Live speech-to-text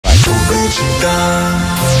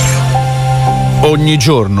Ogni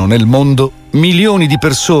giorno nel mondo milioni di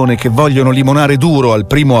persone che vogliono limonare duro al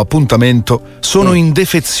primo appuntamento sono in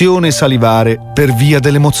defezione salivare per via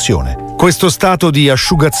dell'emozione. Questo stato di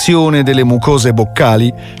asciugazione delle mucose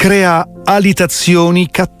boccali crea alitazioni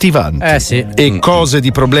cattivanti e cose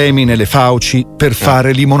di problemi nelle fauci per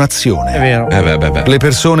fare limonazione. È vero. Le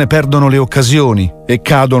persone perdono le occasioni e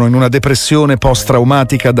cadono in una depressione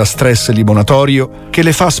post-traumatica da stress limonatorio che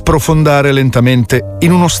le fa sprofondare lentamente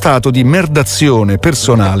in uno stato di merdazione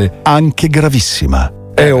personale anche gravissima.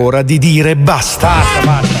 È ora di dire basta.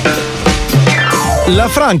 Basta. La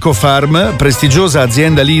Francofarm, prestigiosa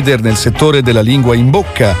azienda leader nel settore della lingua in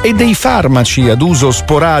bocca e dei farmaci ad uso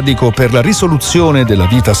sporadico per la risoluzione della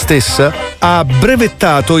vita stessa, ha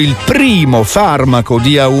brevettato il primo farmaco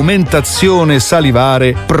di aumentazione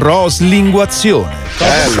salivare proslinguazione.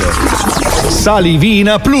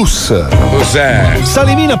 Salivina Plus. Cos'è?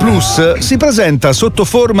 Salivina Plus si presenta sotto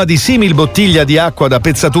forma di simil bottiglia di acqua da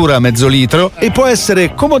pezzatura a mezzo litro e può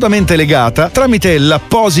essere comodamente legata tramite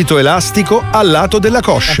l'apposito elastico al lato della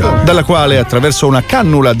coscia, dalla quale attraverso una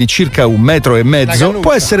cannula di circa 1,5 metri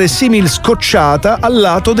può essere simil scocciata al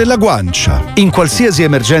lato della guancia. In qualsiasi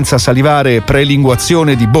emergenza salivare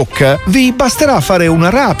prelinguazione di bocca vi basterà fare una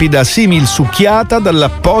rapida simil succhiata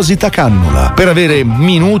dall'apposita cannula per avere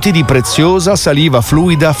minuti di preziosa saliva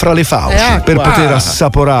fluida fra le fauci per poter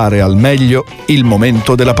assaporare al meglio il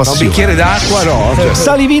momento della passione. Un bicchiere d'acqua no?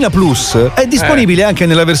 Salivina Plus è disponibile anche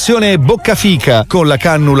nella versione bocca fica con la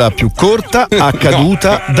cannula più corta a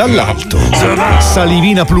caduta dall'alto.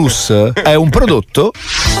 Salivina Plus è un prodotto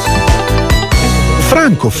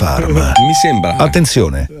Francofarm. Mi sembra.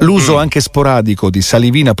 Attenzione, l'uso anche sporadico di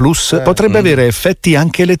Salivina Plus potrebbe avere effetti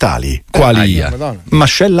anche letali, quali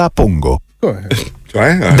mascella a pongo,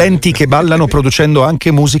 denti che ballano producendo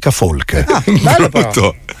anche musica folk,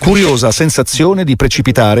 curiosa sensazione di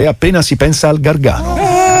precipitare appena si pensa al gargano,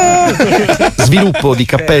 sviluppo di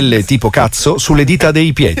cappelle tipo cazzo sulle dita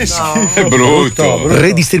dei piedi, È brutto.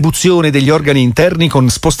 redistribuzione degli organi interni con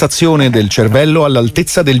spostazione del cervello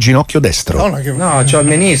all'altezza del ginocchio destro, No, c'ho il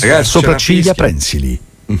menisco. sopracciglia prensili,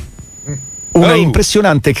 una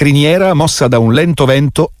impressionante criniera mossa da un lento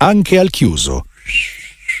vento anche al chiuso,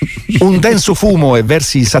 un denso fumo e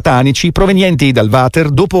versi satanici provenienti dal water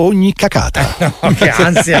dopo ogni cacata, Che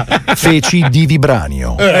ansia. feci di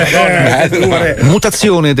vibranio,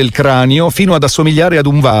 mutazione del cranio fino ad assomigliare ad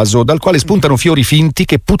un vaso dal quale spuntano fiori finti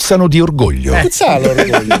che puzzano di orgoglio,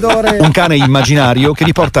 un cane immaginario che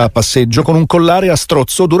vi porta a passeggio con un collare a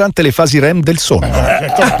strozzo durante le fasi REM del sonno,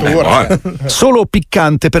 solo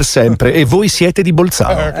piccante per sempre e voi siete di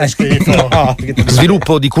Bolzano,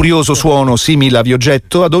 sviluppo di curioso suono simile a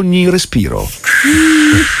vioggetto ad ogni respiro,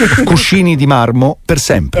 cuscini di marmo per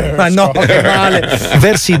sempre, Ma no, che male.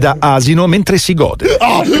 versi da asino mentre si gode,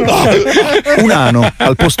 un ano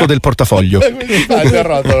al posto del portafoglio,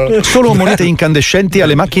 solo monete incandescenti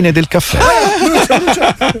alle macchine del caffè,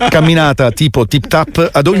 camminata tipo tip tap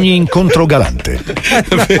ad ogni incontro galante,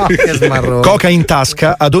 Che smarrone. coca in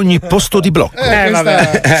tasca ad ogni posto di blocco,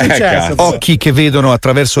 Successo. occhi che vedono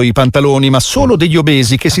attraverso i pantaloni ma solo degli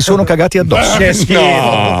obesi che si sono cagati addosso, Che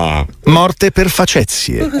schifo. morte per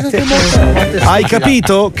facezie. Hai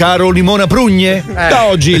capito, caro Limona Prugne? Da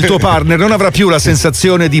oggi il tuo partner non avrà più la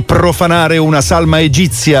sensazione di profanare una salma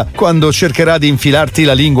egizia quando cercherà di infilarti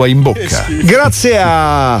la lingua in bocca. Grazie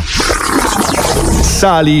a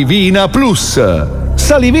Salivina Plus.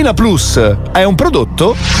 Salivina Plus è un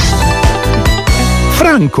prodotto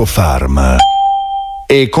Francofarm.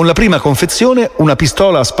 E con la prima confezione una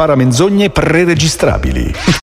pistola a sparamenzogne preregistrabili.